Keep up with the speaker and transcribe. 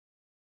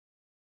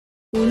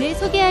오늘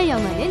소개할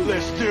영화는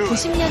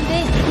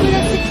 90년대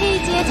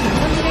니콜라스케이지의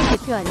장면들을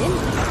대표하는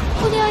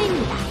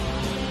코리어입니다.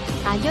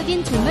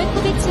 악역인 존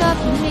말코비치와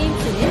빈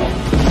레임스는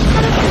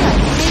하루키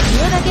연기를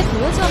리얼하게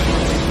보여주었고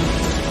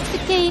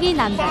스케일이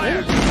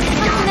남다른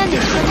상큼한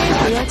액션을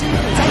보여준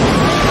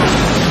대작입니다.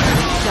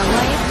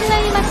 영화의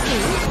클라이막스인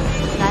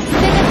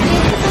라스베가스의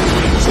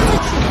수송기를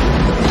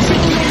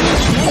 99년이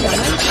주연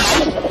영화이지만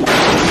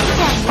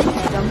잊히지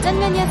않는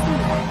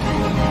명장면이었습니다.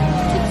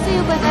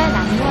 특수효과가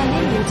난무하는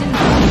요즘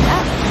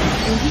영화보다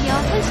오히려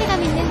현실감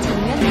있는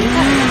장면들과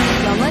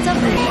영화적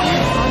매력이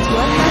더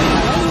좋았던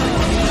영화입니다.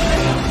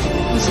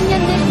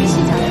 90년대 그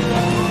시절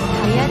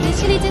다이아드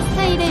시리즈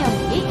스타일의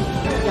연기,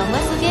 영화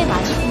속에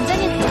많이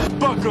등장했죠.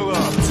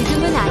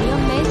 지금은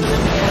아이언맨,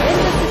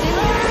 어벤져스 등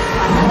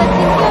만화 같은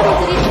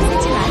히어로들이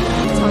대세지만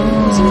저는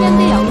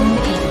 90년대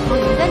영웅들이 더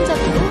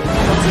인간적이고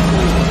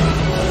멋있습니다.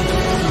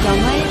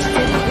 영화의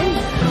주제곡은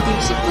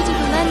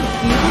 69주도난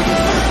빌보드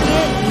차트에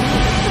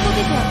수록이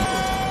되었고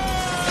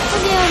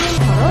코리어는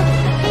더러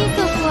페이스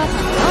오프와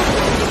더불어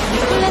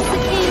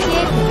니콜라스케이지의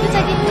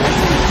대표작이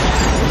되었습니다.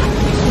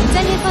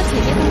 극장에서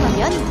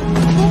재개봉하면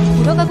꼭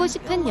보러 가고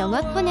싶은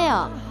영화 코네어.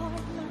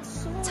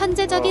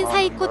 천재적인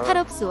사이코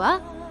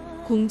탈업수와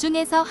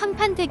공중에서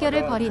한판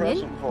대결을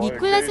벌이는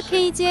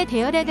니콜라스케이지의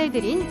대열약을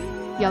들인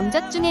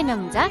명작 중의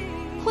명작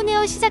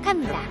코네어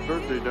시작합니다.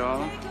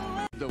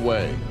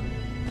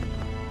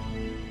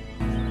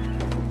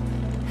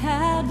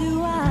 How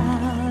do I?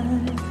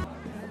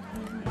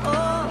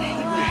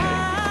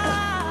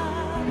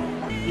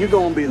 You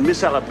gonna be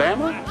Miss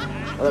Alabama?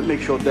 That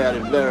makes your daddy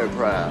very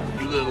proud.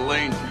 You little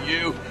lame for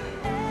you.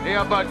 Hey,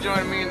 how about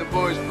joining me and the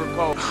boys for a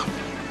call?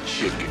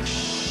 Chicken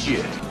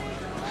shit.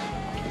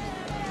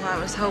 Well, I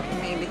was hoping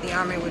maybe the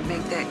army would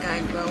make that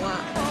guy grow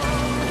up.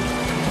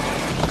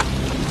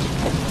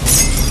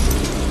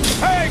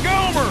 Hey,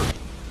 Gomer!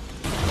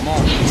 Come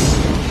on.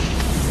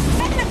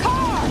 In the car!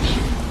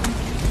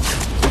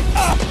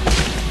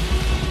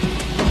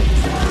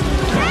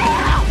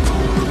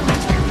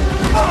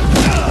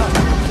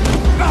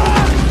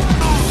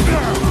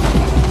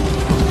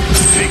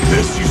 Take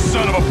this, you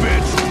son of a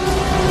bitch!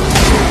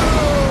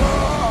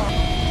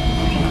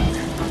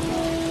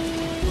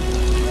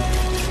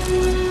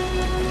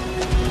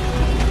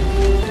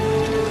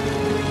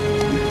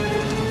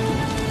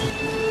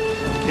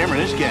 Cameron,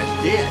 this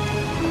guy's dead.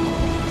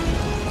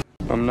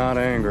 I'm not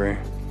angry.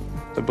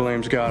 The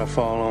blame's gotta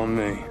fall on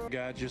me.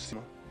 God just...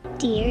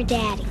 Dear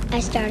Daddy, I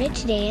started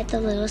today at the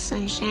Little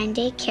Sunshine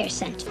Daycare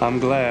Center. I'm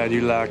glad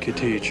you like your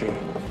teacher.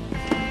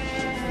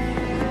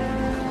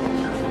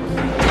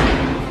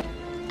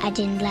 I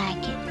didn't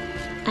like it.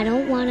 I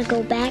don't want to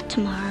go back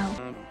tomorrow.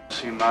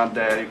 See my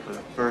daddy for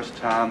the first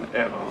time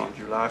ever on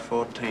July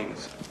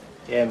 14th.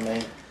 Yeah,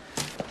 man.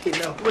 Hey,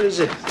 now, what is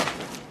this?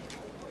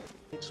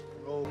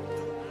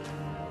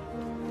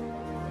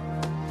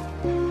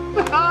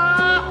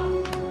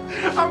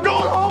 I'm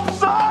going home,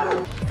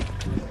 son!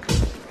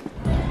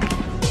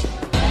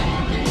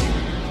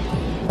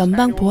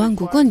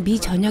 연방보안국은 미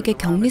전역에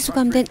격리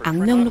수감된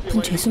악명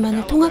높은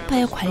죄수만을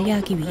통합하여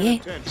관리하기 위해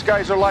These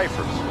guys are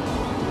lifers.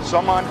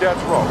 Some on death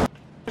row.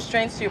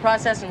 Restraints to your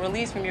process and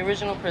release from your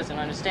original prison,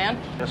 understand?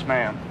 Yes,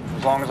 ma'am.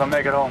 As long as I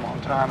make it home on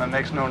time, it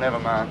makes no never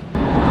mind.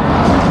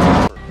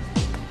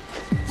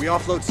 We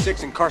offload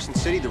 6 in Carson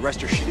City, the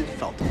rest are sheeted to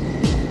Felton.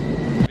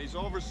 He's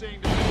overseeing...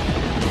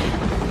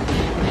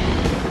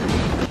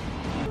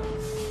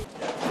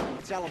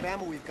 It's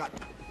Alabama, we've got...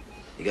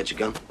 You got your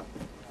gun?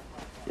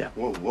 Yeah.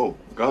 Whoa,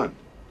 gun.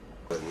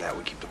 Other than that,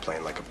 we keep the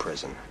plane like a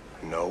prison.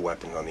 No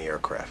weapons on the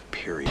aircraft,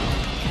 period.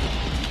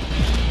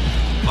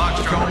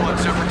 Foxtrot 1,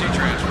 separate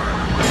transfer.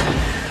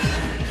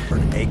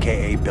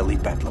 A.K.A. Billy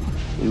Bedlam.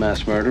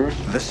 Mass murderer?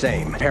 The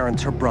same.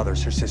 Parents, her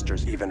brothers, her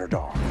sisters, even her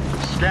dog.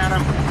 Scan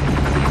him.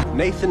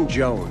 Nathan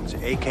Jones,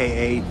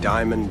 a.k.a.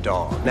 Diamond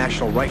Dawn.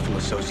 National Rifle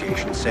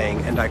Association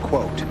saying, and I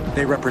quote,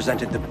 they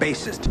represented the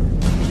basest.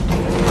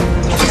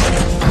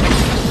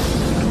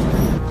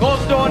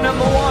 Close door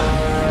number 1.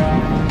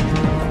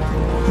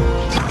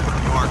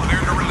 You are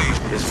cleared to release.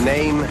 His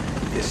name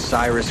is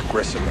Cyrus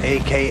Grissom,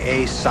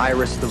 a.k.a.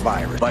 Cyrus the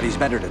Virus. But he's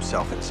bettered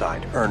himself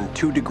inside, earned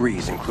 2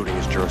 degrees, including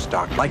his Juris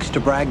Doctor. Likes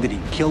to brag that he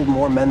killed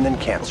more men than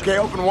cancer. Okay,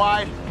 open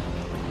wide.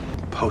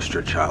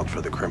 Poster child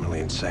for the criminally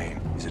insane.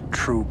 He's a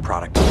true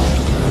product.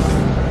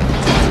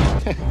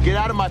 Get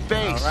out of my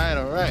face.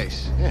 All right.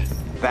 Yeah.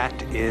 That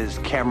is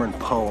Cameron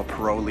Poe, a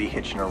parolee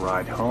hitching a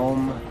ride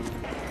home.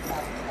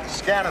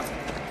 Scan him.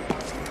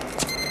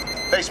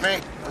 Face me.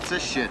 What's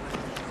this shit?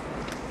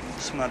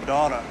 It's my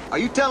daughter. Are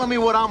you telling me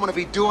what I'm gonna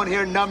be doing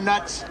here,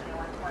 numbnuts?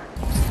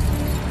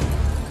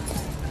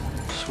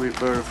 Sweet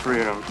bird of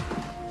freedom.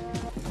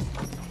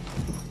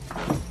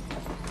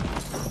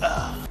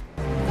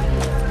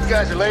 You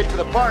guys are late for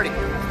the party.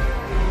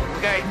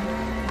 Okay.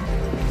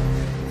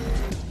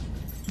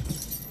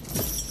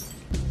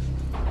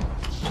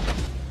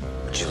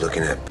 What you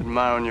looking at?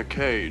 Admiring your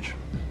cage.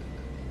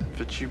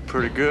 Fits you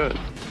pretty good.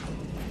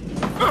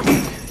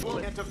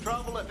 Into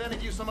trouble if any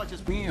of you so much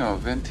as... Io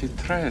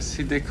 23,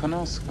 si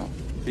deconosco.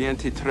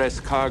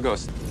 23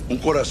 cargos. Un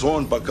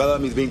corazón para cada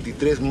mis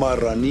 23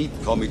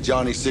 marranitos. Call me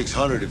Johnny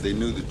 600 if they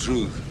knew the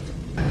truth.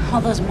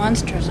 All those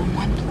monsters on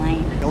one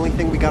plane. The only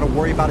thing we gotta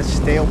worry about is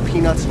stale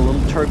peanuts and a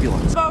little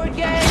turbulence. Forward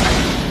gate.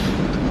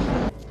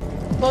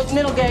 Close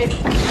middle gate.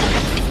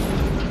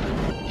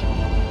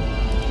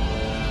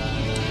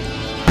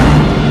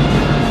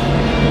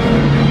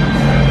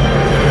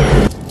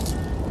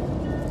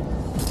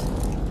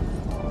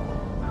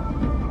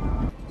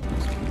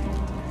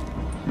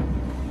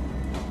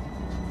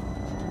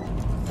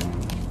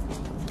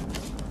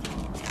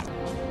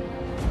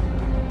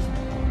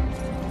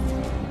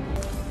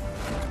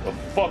 The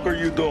fuck are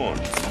you doing?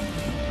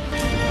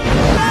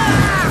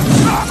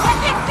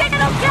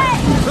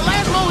 The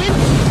landlord,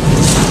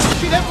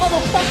 see that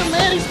motherfucker,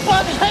 man? He's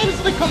fucking haters.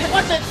 Come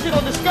watch that shit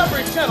on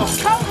Discovery Channel.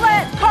 Code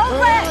red!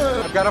 Code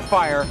red! I've got a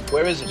fire.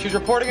 Where is it? She's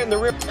reporting in the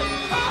rear.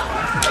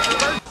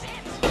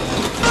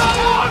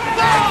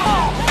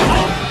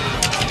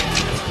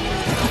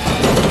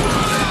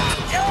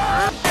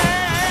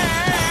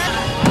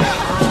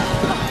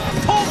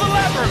 Pull the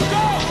lever,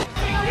 go!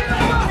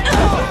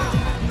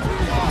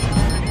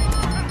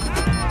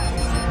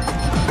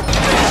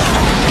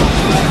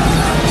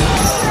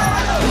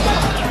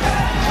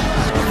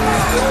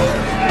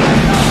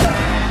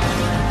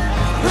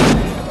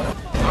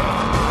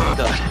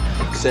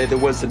 Say there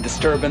was a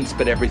disturbance,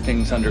 but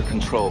everything's under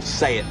control.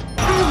 Say it.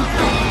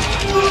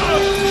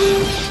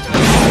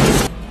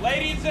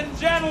 Ladies and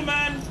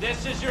gentlemen,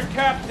 this is your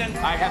captain.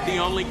 I have the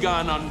only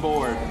gun on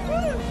board.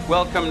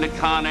 Welcome to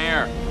Con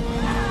Air.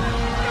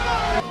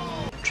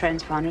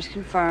 Transponders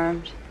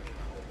confirmed.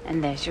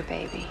 And there's your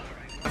baby.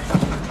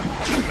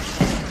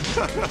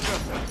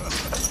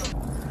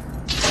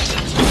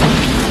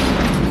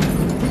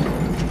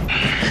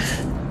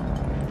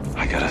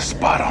 I got a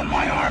spot on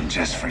my arm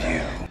just for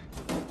you.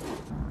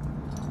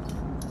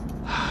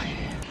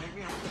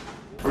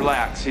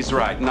 Relax, he's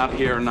right. Not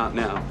here, not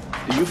now.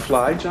 Do you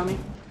fly, Johnny?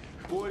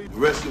 The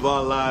rest of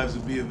our lives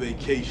will be a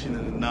vacation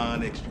in a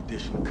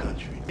non-extradition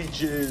country.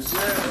 Beaches.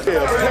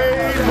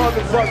 Hey,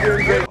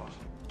 motherfucker.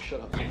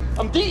 Shut up.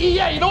 I'm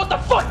DEA. You know what the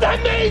fuck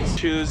that means?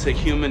 Choose a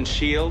human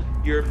shield.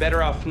 You're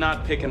better off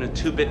not picking a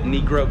 2-bit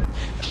Negro.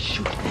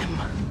 Shoot him.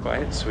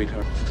 Quiet,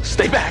 sweetheart.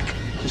 Stay back.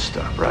 Just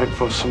stop right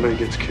before somebody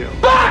gets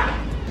killed. Back!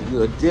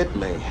 You're a dead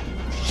man.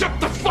 Shut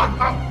the fuck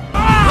up.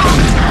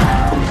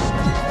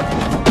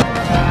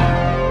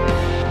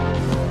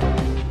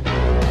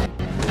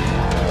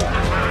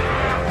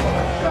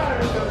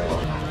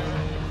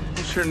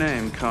 What's your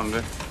name,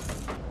 convict?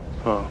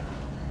 Poe.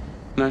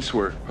 Nice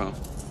work, Poe.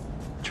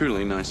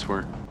 Truly nice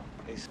work.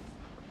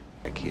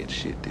 That kid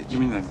shit, did You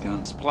mean that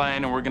gun's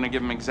playing, and we're gonna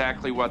give them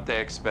exactly what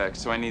they expect.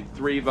 So I need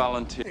 3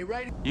 volunteers. Hey,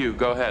 right. You,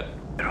 go ahead.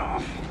 Get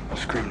off.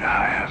 Scream to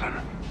high heaven.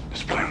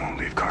 This plane won't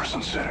leave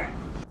Carson City.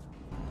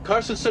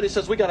 Carson City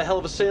says we got a hell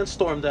of a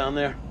sandstorm down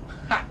there.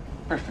 Ha!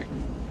 Perfect.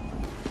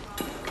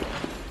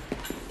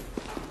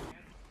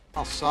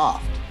 How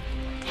soft.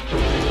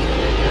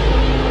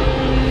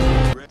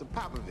 The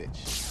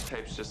Popovich.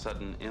 Tape's just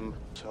sudden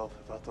Self,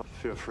 if I thought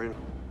feel free.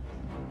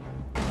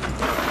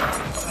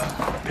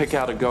 pick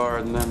out a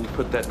guard and then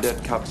put that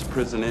dead cop's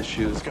prison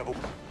issues.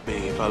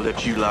 If I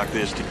let you like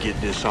this to get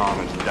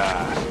disarmed and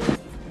die.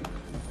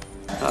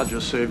 I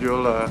just saved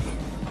your life.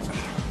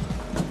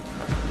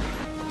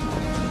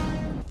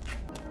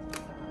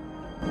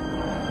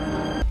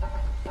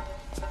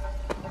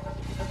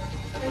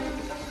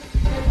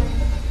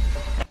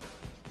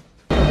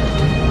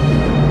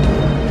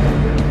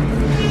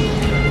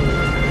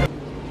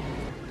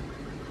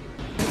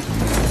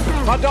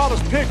 My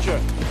daughter's picture.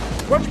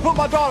 Where'd you put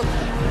my daughter?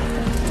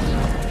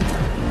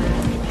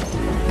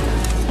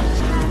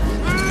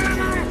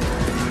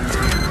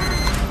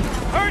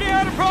 Heard you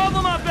had a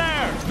problem up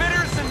there.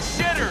 Bitters and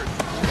shitters.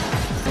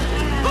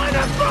 Find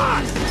a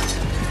bus!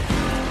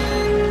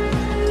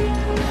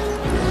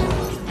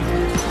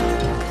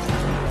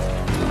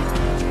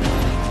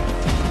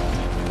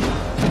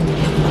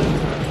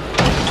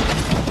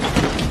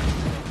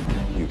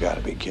 You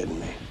gotta be kidding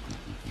me.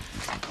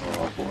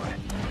 Oh boy.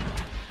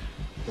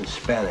 In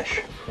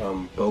Spanish,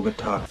 from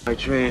Bogota. My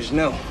trays,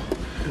 no.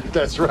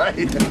 That's right.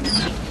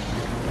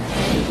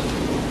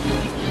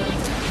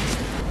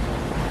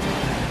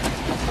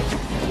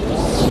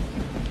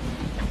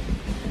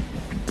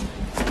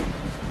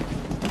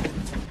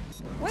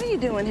 What are you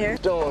doing here?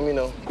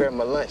 Don't, grab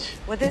my lunch.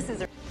 Well, this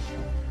is a...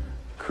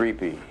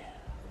 Creepy.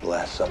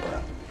 Last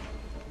Supper.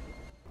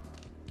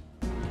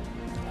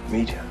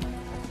 Me too.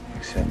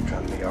 Except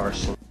from the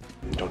arson.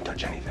 Don't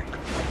touch anything.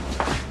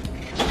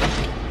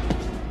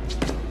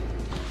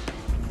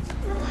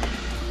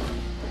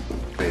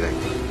 Anything.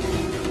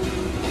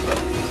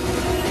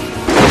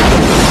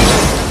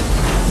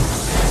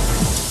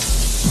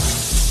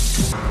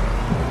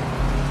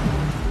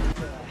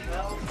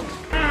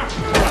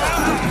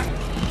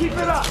 Keep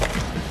it up!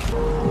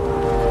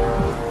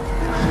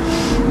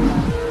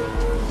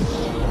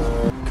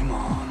 Come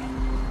on.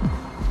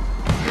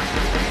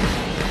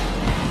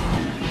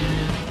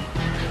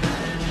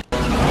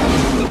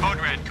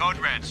 Code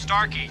red,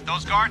 malarkey.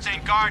 Those guards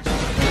ain't guards.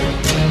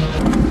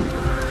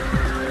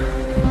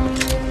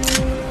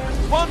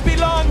 Won't be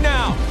long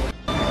now.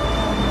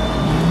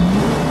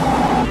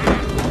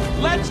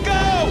 Let's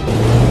go!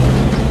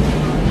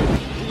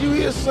 Did you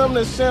hear something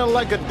that sounded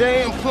like a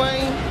damn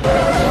plane?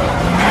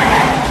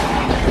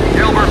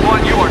 Gilbert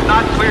 1, you are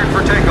not cleared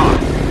for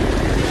takeoff.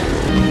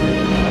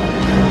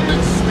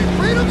 Sweet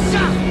freedom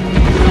shot!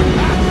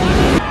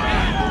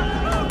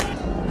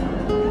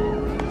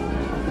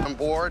 On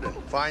board and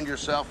find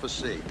yourself a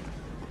seat.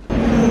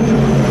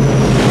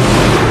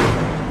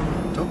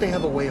 Don't they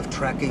have a way of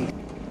tracking?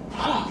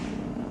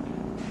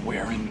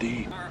 Where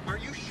indeed? Are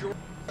you sure?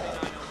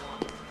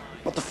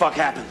 What the fuck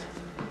happened?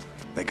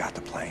 They got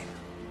the plane.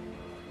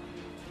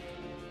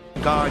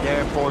 Guard,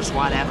 Air Force,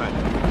 whatever.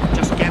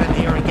 Just get in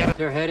here and get it.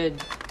 They're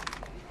headed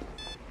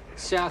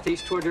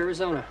southeast toward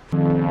Arizona.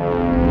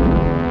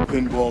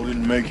 Pinball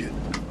didn't make it.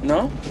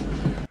 No?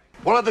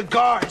 One of the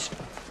guards!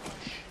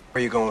 Where are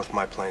you going with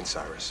my plane,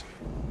 Cyrus?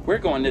 We're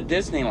going to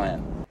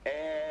Disneyland.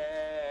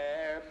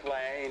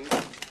 Airplane.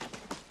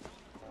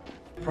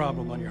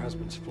 Problem on your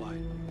husband's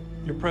flight.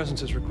 Your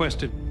presence is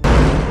requested.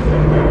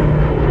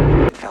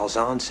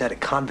 Falzon said a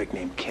convict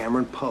named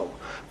Cameron Poe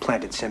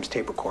planted Sim's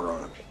tape recorder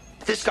on him.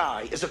 This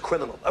guy is a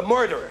criminal, a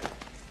murderer.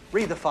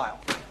 Read the file.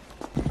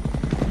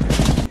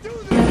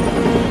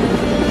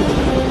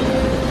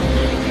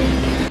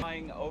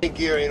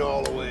 Gear ain't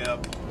all the way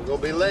up. We're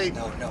gonna be late.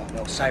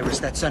 No, Cyrus,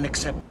 that's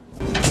unacceptable.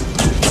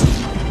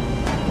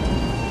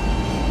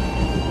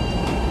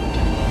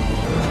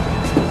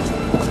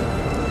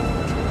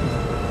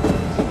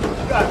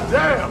 God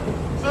damn!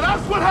 So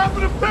that's what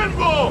happened to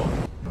pinball!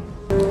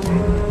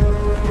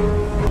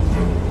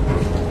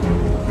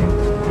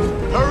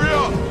 Hurry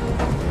up!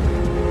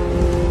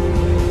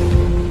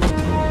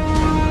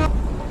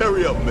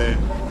 Hurry up, man.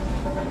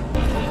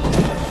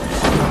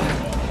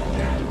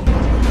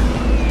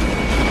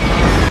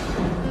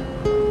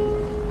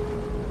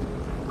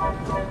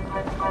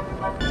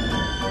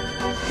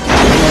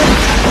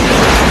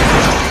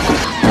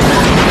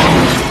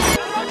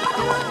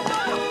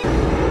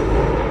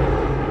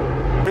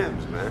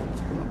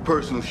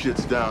 Personal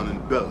shit's down in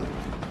belly.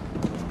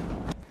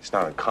 It's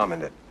not uncommon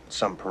that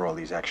some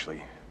parolees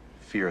actually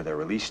fear their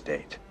release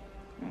date.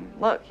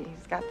 Look,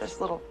 he's got this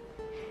little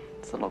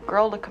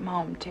girl to come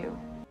home to.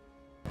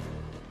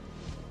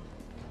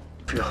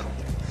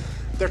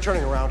 They're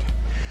turning around.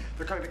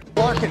 They're coming to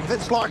Larkin,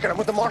 Vince Larkin. I'm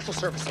with the Marshal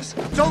Services.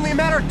 It's only a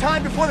matter of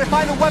time before they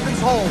find the weapons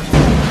hole.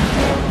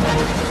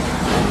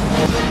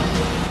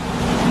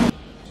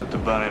 Put the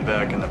bunny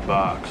back in the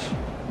box.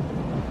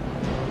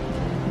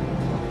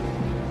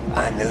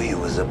 I knew you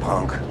was a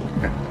punk.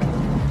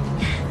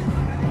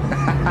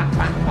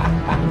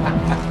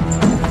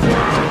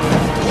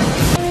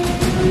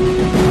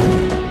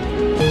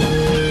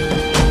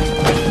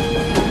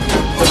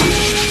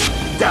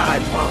 Die,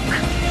 punk.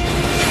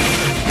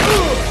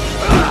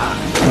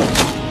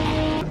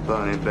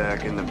 Bunny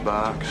back in the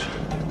box.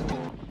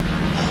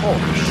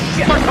 Holy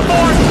shit! Come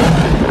on!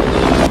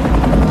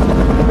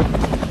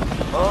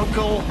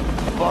 Uncle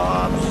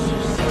Bob's.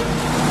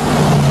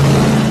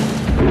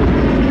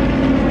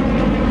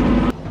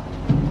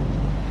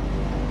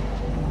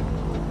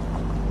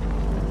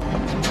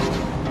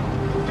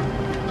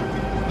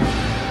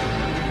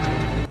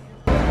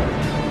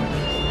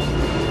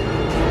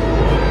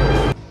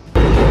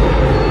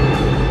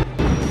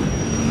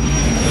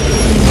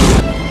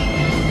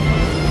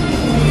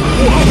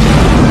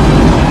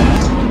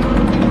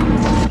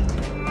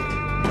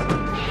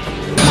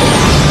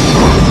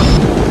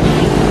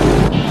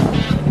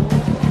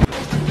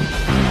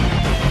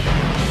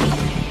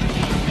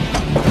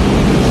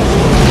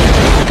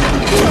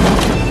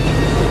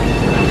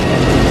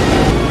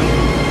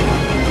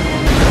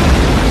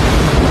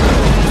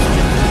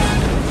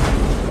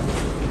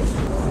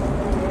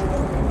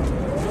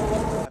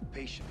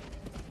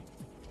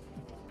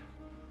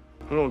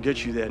 I'm gonna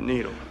get you that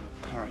needle.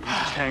 All right, you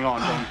just hang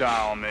on, don't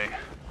die on me.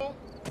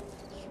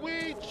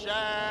 Sweet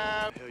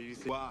child. Hell, you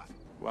think?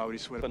 Why would he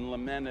sweat? And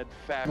lamented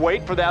fact.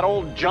 Wait for that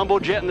old jumbo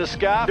jet in the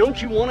sky?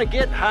 Don't you want to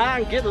get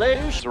high and get loose?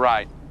 That's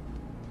right.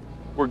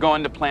 We're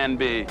going to Plan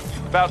B.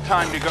 About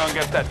time to go and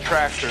get that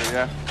tractor,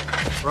 yeah?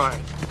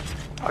 Right.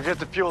 I'll get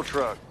the fuel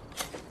truck.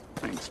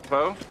 Thanks,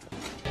 Poe.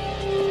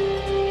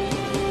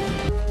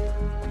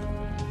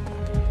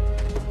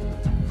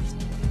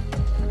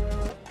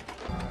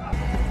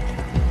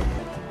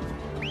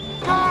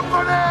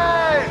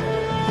 Company!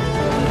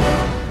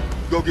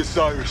 Go get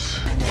Cyrus.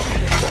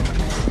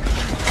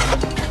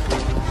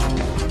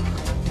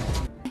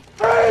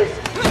 Freeze!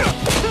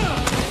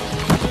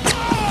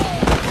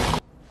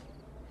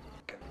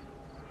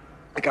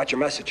 I got your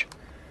message.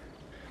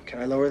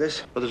 Can I lower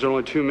this? But there's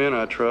only two men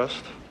I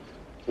trust.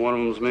 One of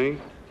them's me,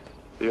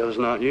 the other's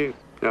not you.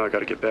 Now I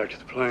gotta get back to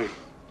the plane.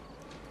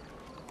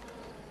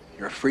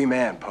 You're a free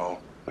man, Poe.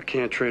 I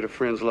can't trade a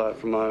friend's life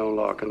for my own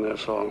Larkin,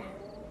 that's all.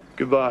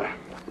 Goodbye,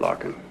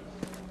 Larkin.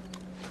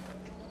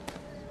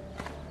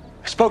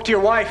 I spoke to your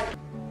wife.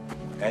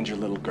 And your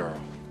little girl.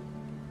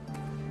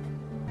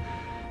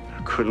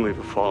 I couldn't leave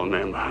a fallen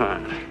man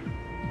behind.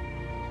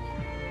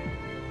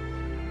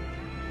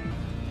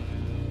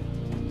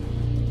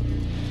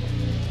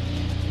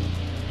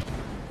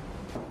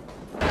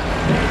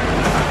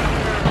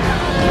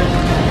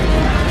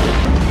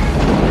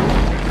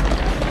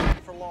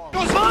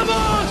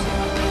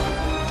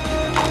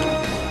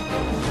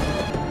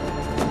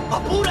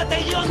 Apúrate,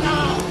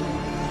 idiota!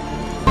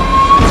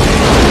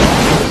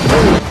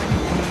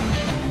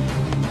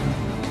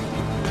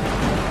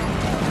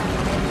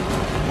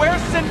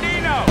 Where's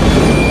Sandino?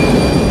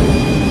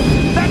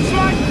 That's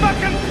my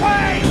fucking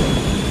plane!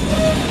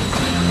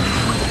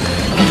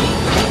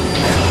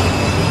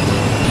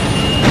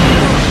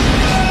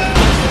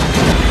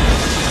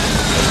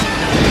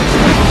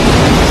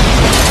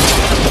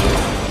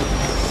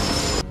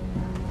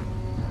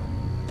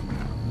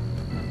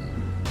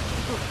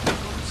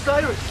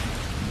 Cyrus,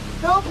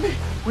 help me!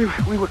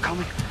 We were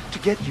coming to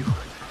get you.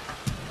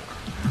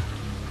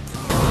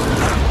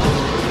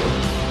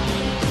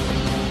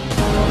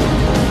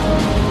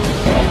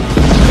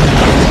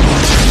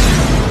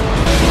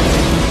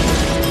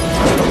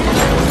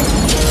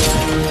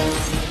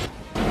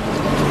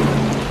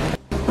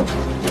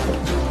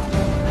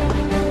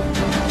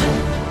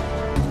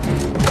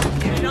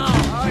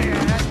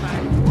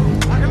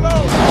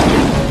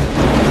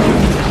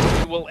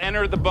 We'll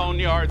enter the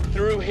boneyard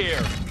through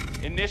here.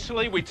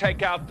 Initially, we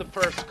take out the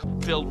first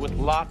filled with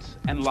lots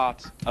and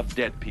lots of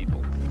dead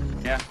people.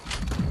 Yeah?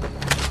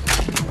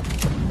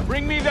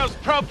 Bring me those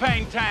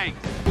propane tanks!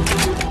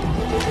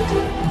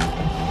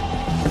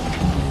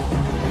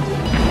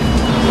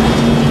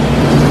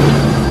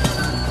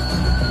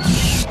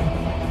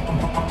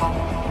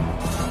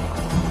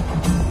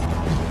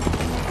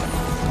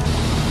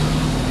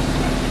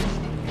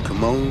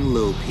 Come on,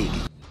 little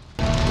piggy.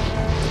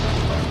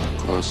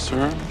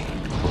 Closer,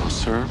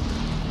 closer.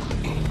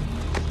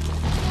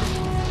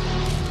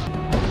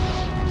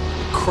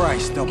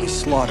 Christ, they'll be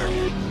slaughtered.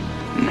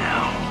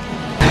 Now.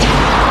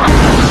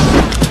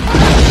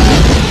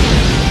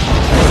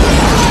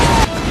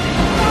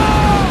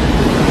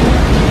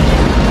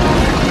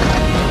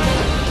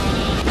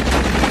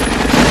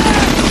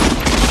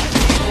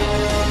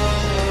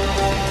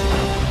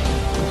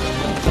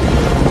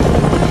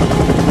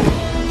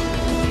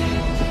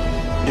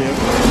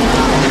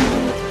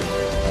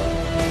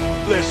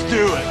 Let's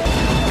do it.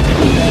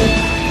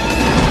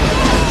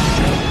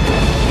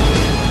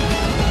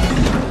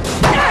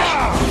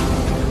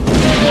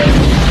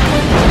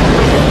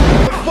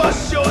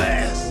 Bust your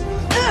ass!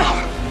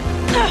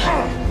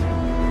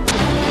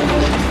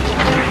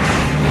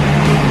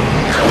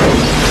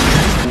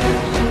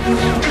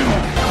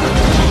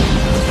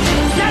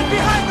 Get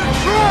behind the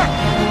truck!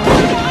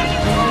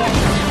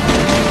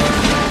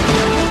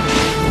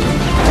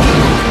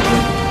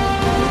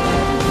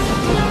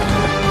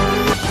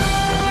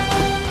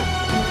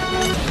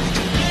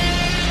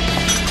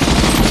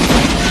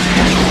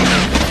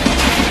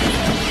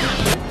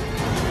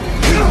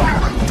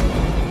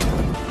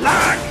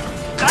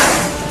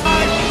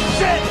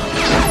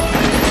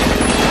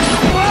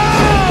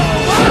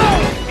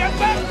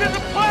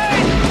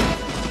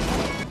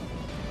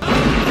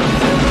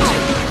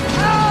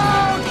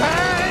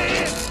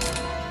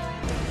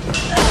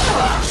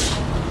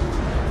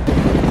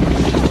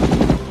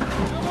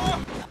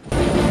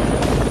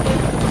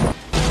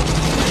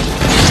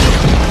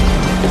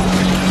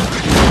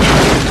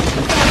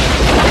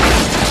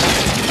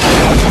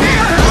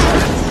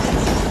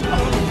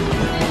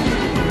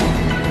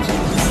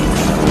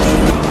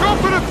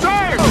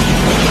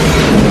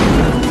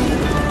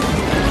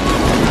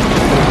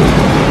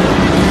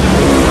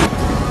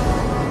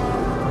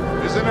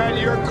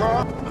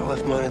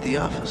 The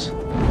office.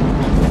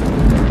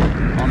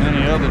 On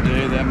any other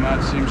day, that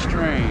might seem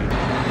strange.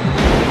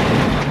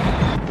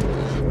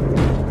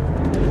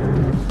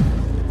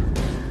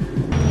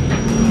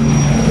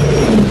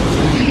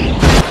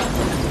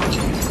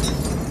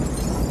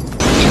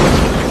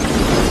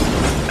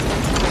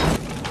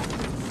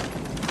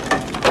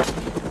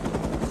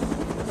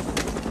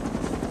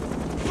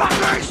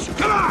 Fuckers!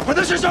 Come on! When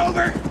this is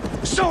over,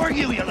 so are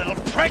you, you little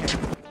prick!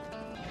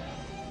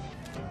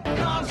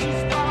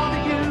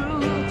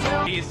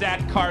 He's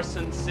at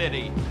Carson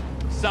City.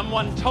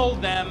 Someone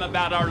told them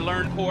about our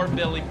learned poor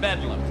Billy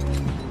Bedlam.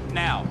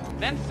 Now,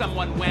 then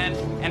someone went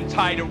and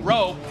tied a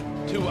rope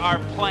to our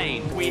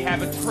plane. We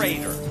have a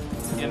traitor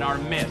in our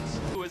midst.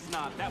 Who is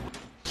not? That was...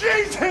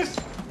 Jesus!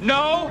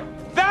 No,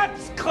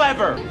 that's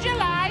clever.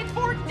 July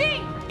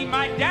 14th!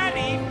 My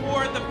daddy,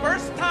 for the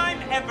first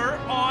time ever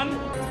on...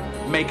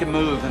 Make a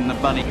move in the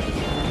bunny.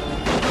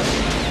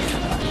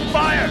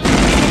 Fire!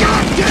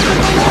 God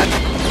damn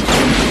it!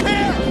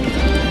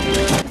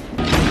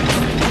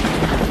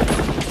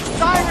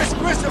 Cyrus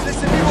Grissom,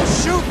 listen, we will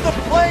shoot the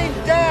plane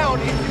down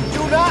if you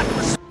do not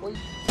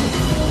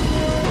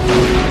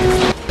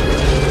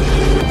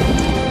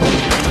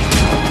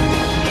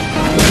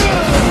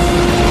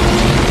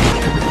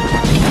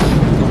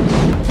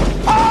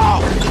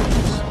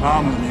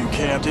I'm the new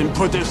captain.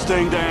 Put this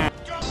thing down.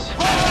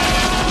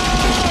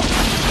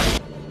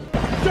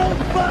 Don't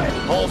fight!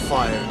 All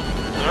fire.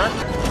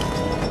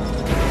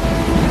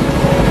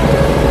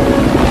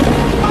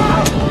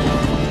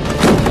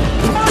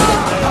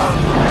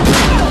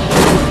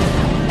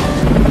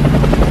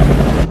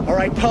 All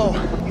right, Poe.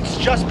 It's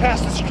just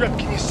past the strip.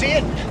 Can you see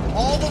it?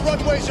 All the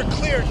runways are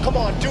cleared. Come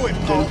on, do it,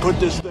 Poe. Then put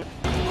this thing.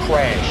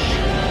 Crash.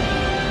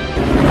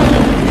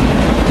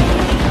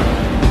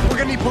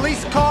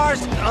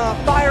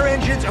 fire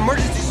engines,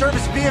 emergency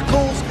service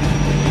vehicles.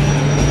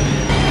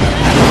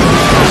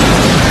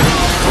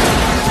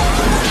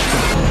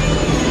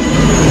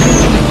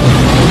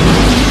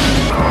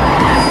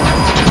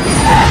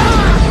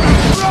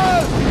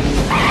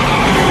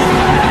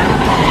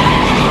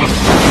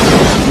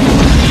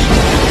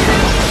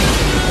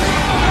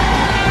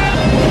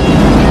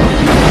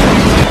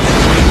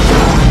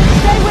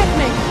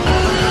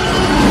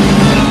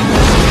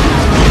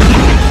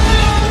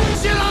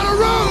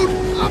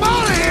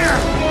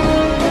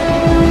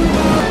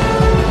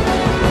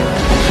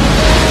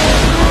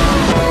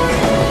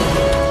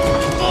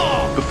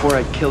 Before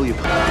I kill you.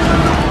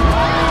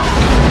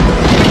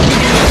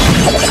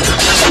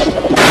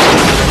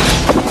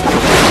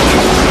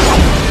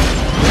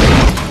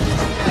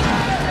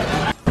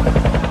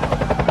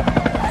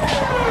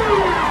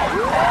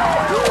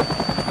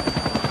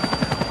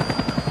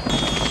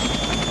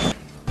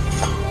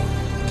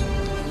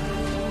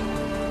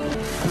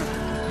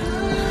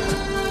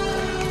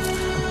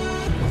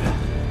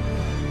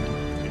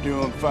 You're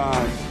doing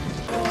fine.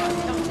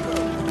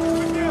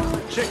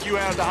 Check you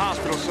out of the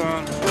hospital,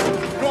 son.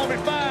 You're gonna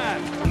be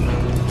fine.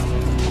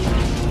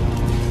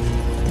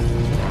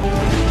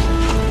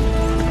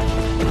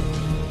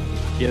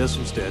 Yeah, this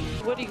one's dead.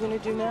 What are you gonna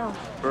do now?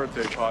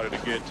 Birthday party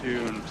to get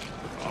to, and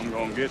I'm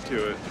gonna get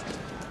to it.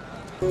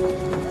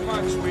 Come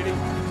on, sweetie.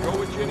 Go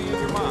with Jenny and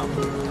your mom.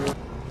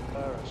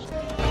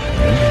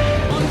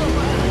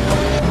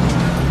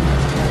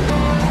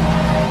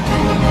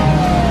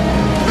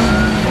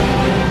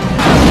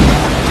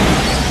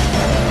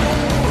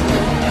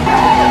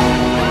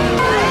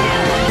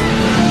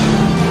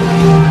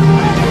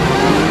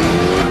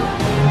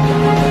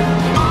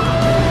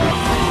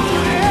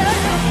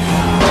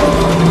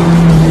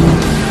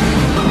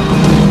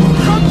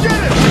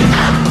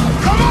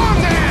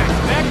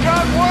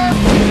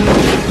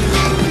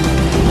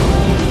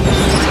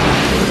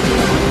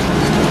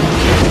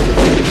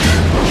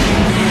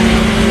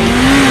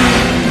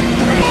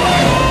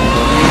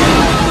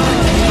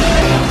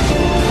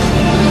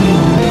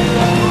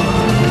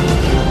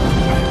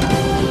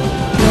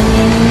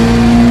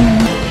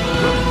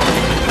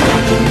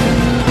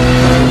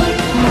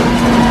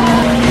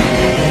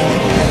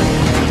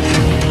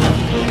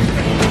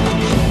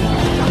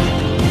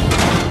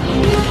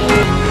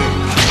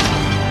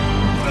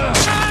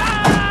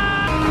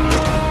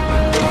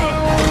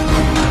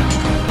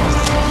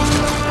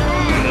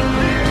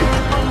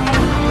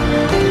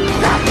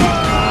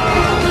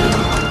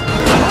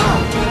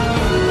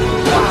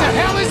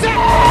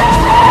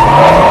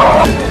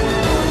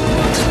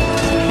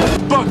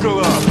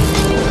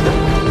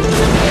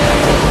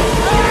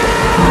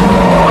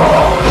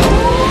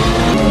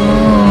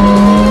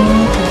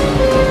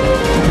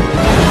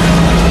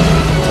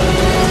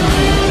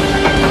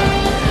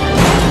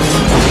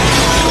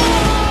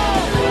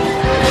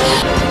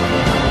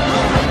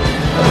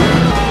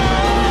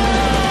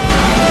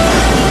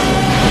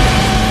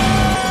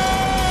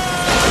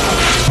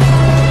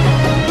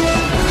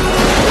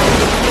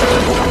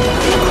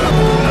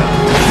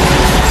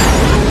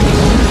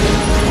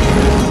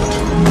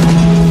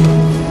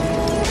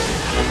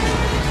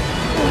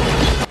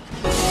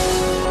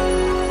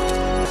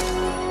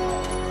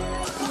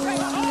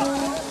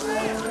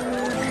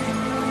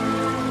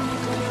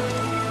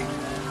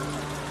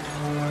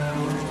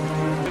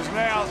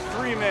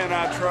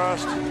 I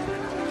trust.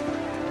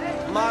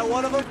 Am I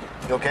one of them?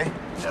 You okay?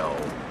 No.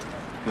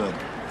 Good.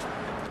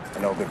 I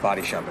know a good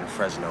body shop in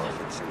Fresno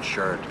if it's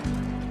insured.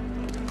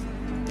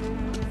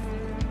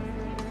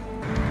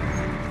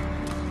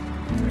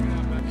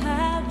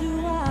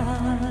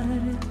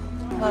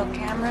 Hello,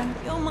 Cameron.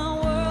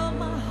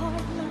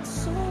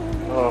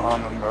 Hello,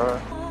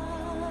 Hummingbird.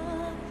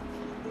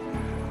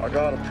 I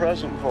got a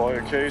present for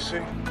you, Casey.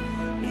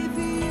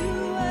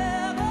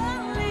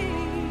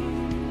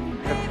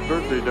 Happy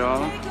birthday,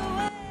 darling.